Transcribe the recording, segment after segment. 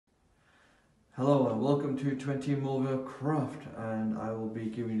Hello and welcome to 20 Morville Croft, and I will be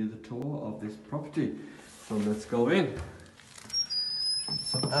giving you the tour of this property. So let's go in.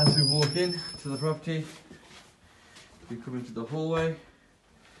 So as we walk in to the property, we come into the hallway.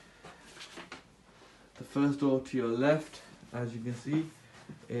 The first door to your left, as you can see,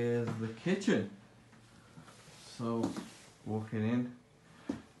 is the kitchen. So walking in,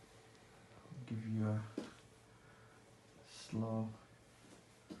 I'll give you a slow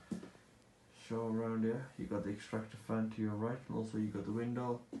show around here. You got the extractor fan to your right, and also you got the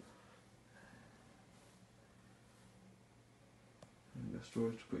window. And you got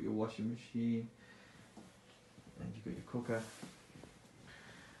storage to put your washing machine, and you got your cooker.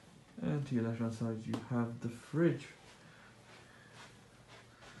 And to your left hand side you have the fridge.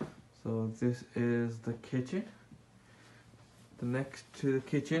 So this is the kitchen. The next to the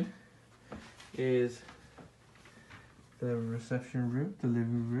kitchen is the reception room, the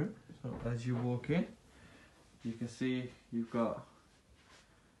living room. So as you walk in, you can see you've got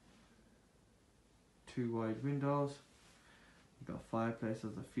two wide windows. You've got fireplace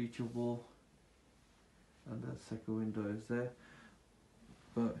as a feature wall, and that second window is there.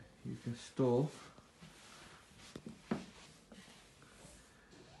 But you can store a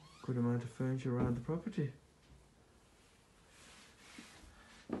good amount of furniture around the property,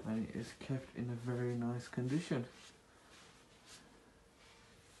 and it is kept in a very nice condition.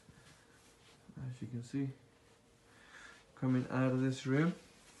 As you can see, coming out of this room,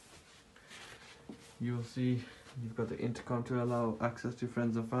 you'll see you've got the intercom to allow access to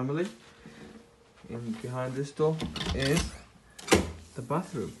friends and family. And behind this door is the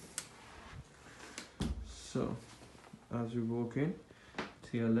bathroom. So as we walk in,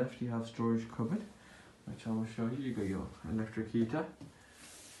 to your left you have storage cupboard, which I will show you. You got your electric heater.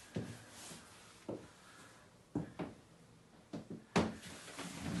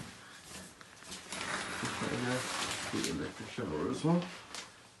 The electric shower as well,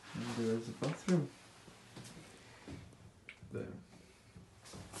 and there is a bathroom there.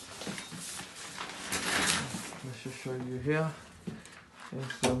 Let's just show you here.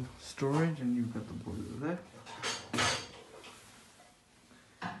 There's some storage, and you've got the boiler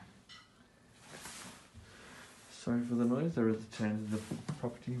there. Sorry for the noise, there is a tenant in the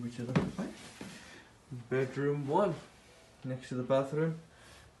property which is occupied. Bedroom 1, next to the bathroom.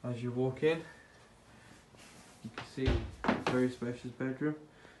 As you walk in, you can see a very spacious bedroom.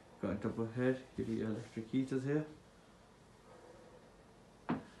 Got a double head, you got your electric heaters here.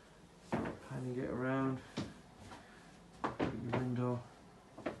 Panning it around, your window,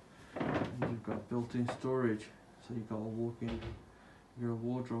 and you've got built-in storage. So you've got a walk-in, your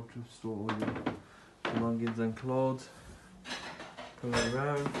wardrobe to store all your belongings and clothes. Come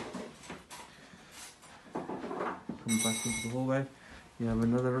around, come back into the hallway. You have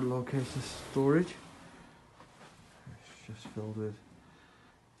another location storage. Just filled with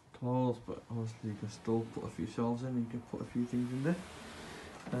clothes, but obviously you can still put a few shelves in, and you can put a few things in there.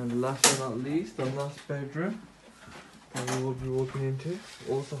 And last but not least, the last bedroom that we will be walking into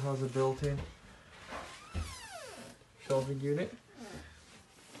also has a built-in shelving unit.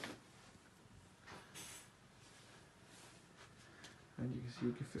 And you can see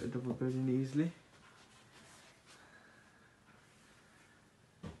you can fit a double bed in easily.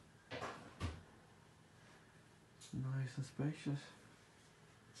 Nice and spacious.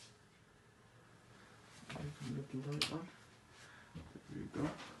 A little light on. There we go.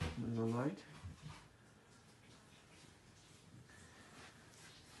 There's a light.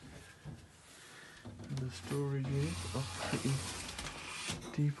 And the storage units are pretty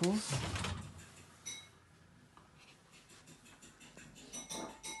deep also.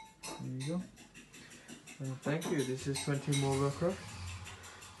 There you go. And thank you. This is 20 Morville Croft.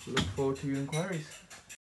 Look forward to your inquiries.